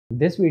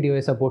This video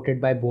is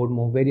supported by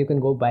Boardmo, where you can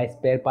go buy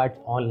spare parts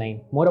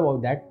online. More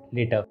about that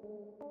later.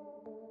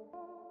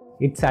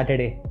 It's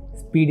Saturday,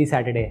 Speedy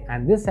Saturday,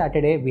 and this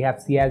Saturday we have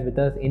Ciaz with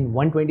us in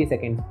 120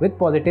 seconds with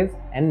positives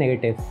and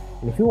negatives.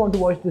 And if you want to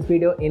watch this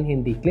video in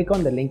Hindi, click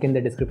on the link in the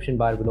description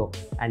bar below.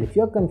 And if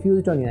you're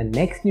confused on your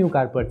next new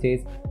car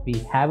purchase, we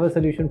have a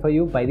solution for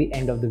you by the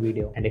end of the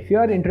video. And if you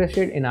are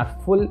interested in our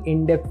full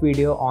in-depth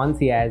video on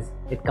Ciaz,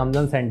 it comes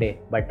on Sunday.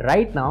 But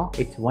right now,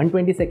 it's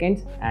 120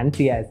 seconds and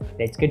Ciaz.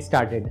 Let's get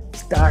started.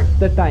 Start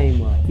the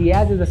timer.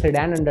 Ciaz is a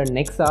sedan under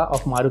Nexa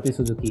of Maruti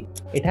Suzuki.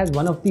 It has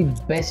one of the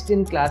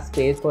best-in-class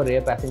space for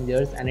rear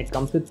passengers and it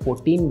comes with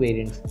 14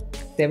 variants.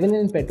 7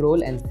 in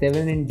petrol and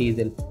 7 in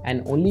diesel,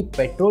 and only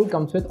petrol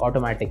comes with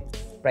automatic.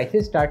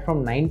 Prices start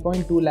from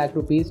 9.2 lakh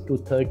rupees to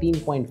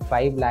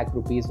 13.5 lakh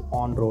rupees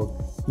on road,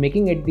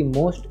 making it the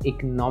most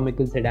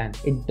economical sedan.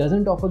 It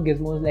doesn't offer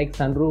gizmos like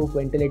sunroof,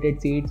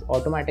 ventilated seats,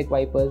 automatic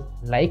wipers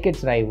like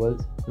its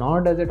rivals, nor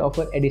does it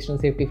offer additional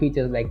safety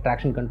features like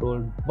traction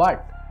control,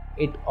 but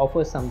it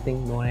offers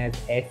something known as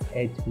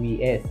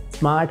SHVS,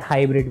 Smart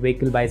Hybrid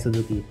Vehicle by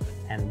Suzuki.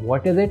 And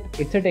what is it?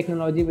 It's a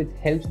technology which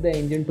helps the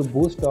engine to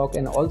boost torque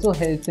and also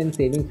helps in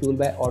saving fuel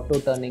by auto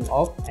turning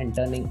off and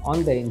turning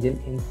on the engine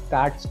in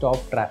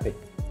start-stop traffic.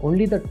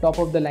 Only the top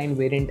of the line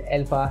variant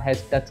Alpha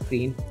has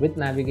touchscreen with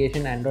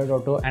navigation, Android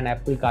Auto and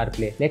Apple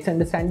CarPlay. Let's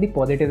understand the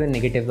positives and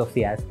negatives of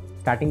Ciaz.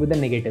 Starting with the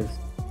negatives.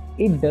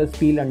 It does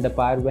feel under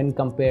par when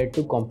compared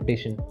to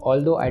competition.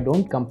 Although I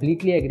don't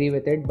completely agree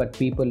with it, but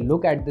people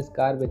look at this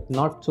car with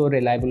not so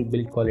reliable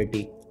build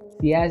quality.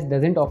 Ciaz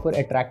doesn't offer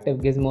attractive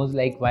gizmos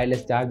like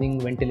wireless charging,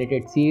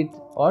 ventilated seats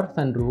or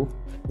sunroof,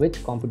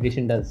 which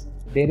competition does.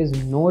 There is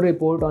no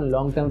report on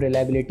long-term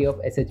reliability of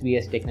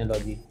SHVS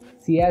technology.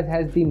 Ciaz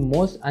has the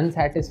most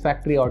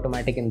unsatisfactory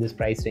automatic in this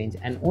price range,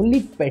 and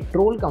only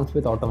petrol comes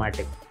with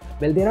automatic.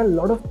 Well, there are a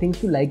lot of things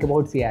to like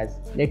about Ciaz.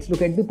 Let's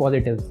look at the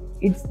positives.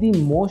 It's the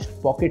most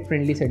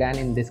pocket-friendly sedan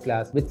in this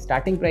class, with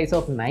starting price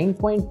of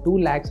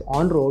 9.2 lakhs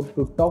on road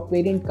to top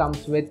variant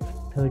comes with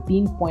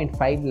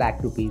 13.5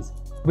 lakh rupees,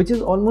 which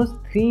is almost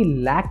 3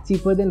 lakh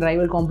cheaper than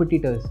rival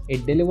competitors.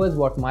 It delivers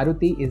what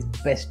Maruti is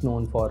best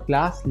known for,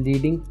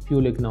 class-leading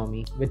fuel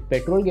economy, with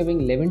petrol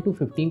giving 11 to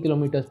 15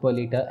 km per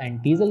litre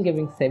and diesel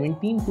giving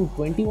 17 to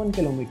 21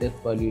 km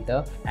per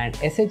litre, and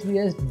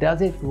SHVS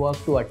does its work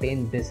to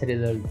attain this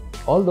result.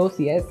 Although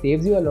Ciaz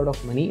saves you a lot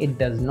of money, it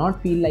does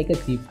not feel like a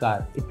cheap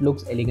car. It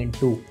looks elegant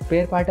too.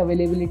 Spare part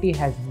availability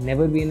has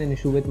never been an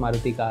issue with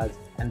Maruti cars,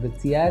 and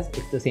with Ciaz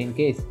it's the same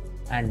case.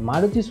 And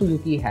Maruti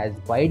Suzuki has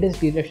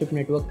widest dealership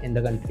network in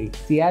the country.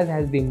 Ciaz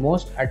has the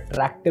most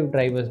attractive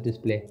driver's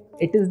display.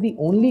 It is the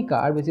only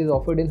car which is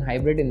offered in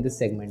hybrid in this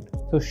segment.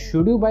 So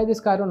should you buy this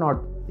car or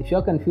not? If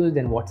you're confused,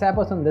 then WhatsApp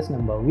us on this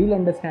number. We'll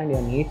understand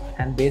your needs,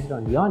 and based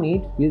on your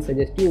needs, we'll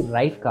suggest you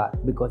right car,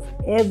 because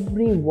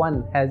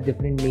everyone has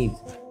different needs.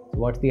 So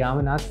what's the harm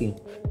in asking?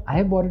 I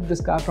have borrowed this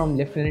car from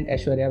Lieutenant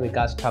Aishwarya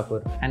Vikas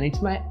Thakur, and it's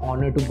my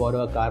honor to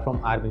borrow a car from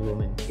army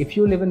women. If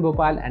you live in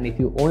Bhopal and if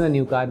you own a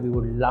new car, we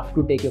would love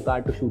to take your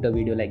car to shoot a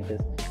video like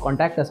this.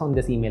 Contact us on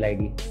this email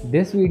ID.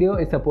 This video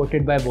is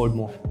supported by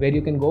Boardmo, where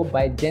you can go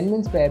buy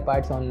genuine spare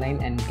parts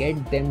online and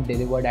get them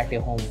delivered at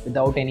your home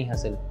without any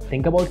hassle.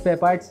 Think about spare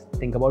parts,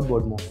 think about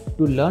Boardmo.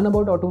 To learn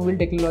about automobile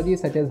technology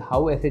such as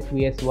how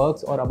SHVS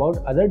works or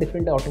about other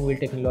different automobile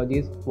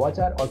technologies, watch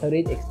our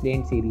AutoRage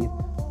Explained series,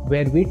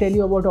 where we tell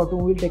you about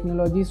automobile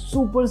technology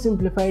super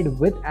simplified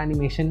with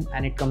animation,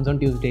 and it comes on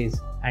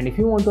Tuesdays. And if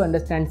you want to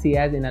understand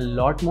Ciaz in a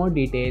lot more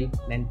detail,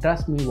 then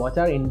trust me, watch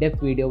our in-depth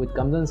video which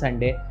comes on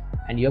Sunday,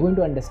 and you're going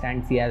to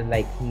understand Ciaz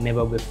like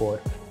never before.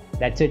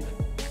 That's it.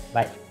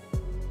 Bye.